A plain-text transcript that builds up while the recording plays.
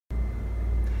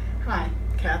Hi,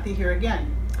 Kathy here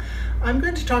again. I'm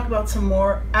going to talk about some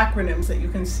more acronyms that you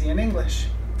can see in English.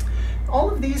 All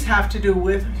of these have to do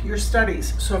with your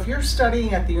studies. So if you're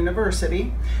studying at the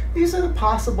university, these are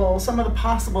some of the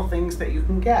possible things that you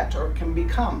can get or can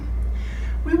become.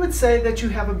 We would say that you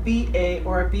have a BA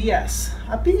or a BS.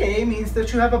 A BA means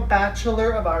that you have a Bachelor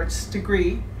of Arts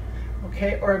degree,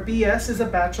 okay? Or a BS is a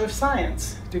Bachelor of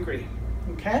Science degree,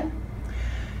 okay?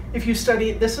 If you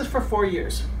study, this is for 4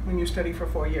 years, when you study for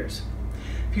 4 years.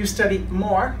 If you study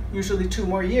more, usually 2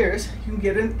 more years, you can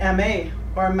get an MA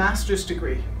or a master's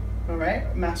degree, all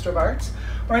right? Master of Arts,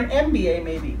 or an MBA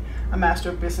maybe, a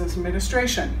Master of Business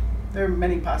Administration. There are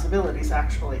many possibilities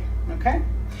actually, okay?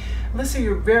 Let's say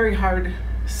you're very hard,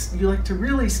 you like to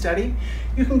really study,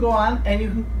 you can go on and you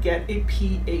can get a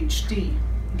PhD,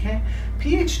 okay?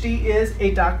 PhD is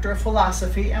a Doctor of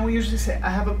Philosophy, and we usually say,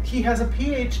 he has a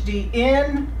PhD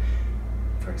in,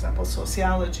 for example,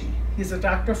 sociology. He's a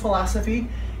Doctor of Philosophy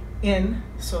in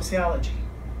sociology,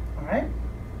 all right?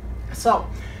 So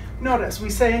notice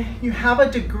we say you have a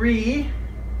degree,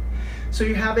 so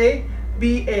you have a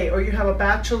BA or you have a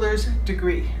bachelor's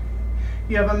degree.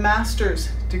 You have a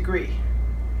master's degree.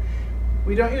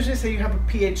 We don't usually say you have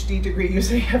a PhD degree, you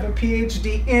say you have a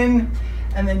PhD in,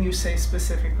 and then you say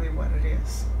specifically what it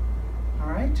is, all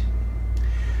right?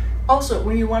 Also,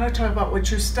 when you want to talk about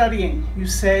what you're studying, you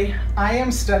say, I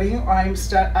am studying, or I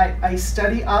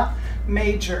study a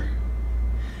major.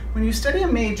 When you study a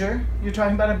major, you're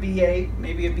talking about a BA,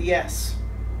 maybe a BS.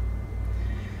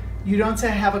 You don't say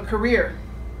I have a career.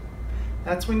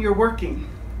 That's when you're working.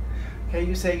 Okay,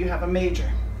 you say you have a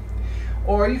major.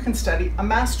 Or you can study a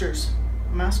master's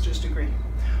degree.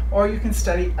 Or you can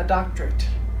study a doctorate.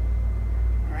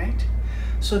 All right?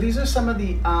 So these are some of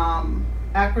the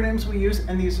acronyms we use,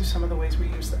 and these are some of the ways we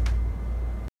use them.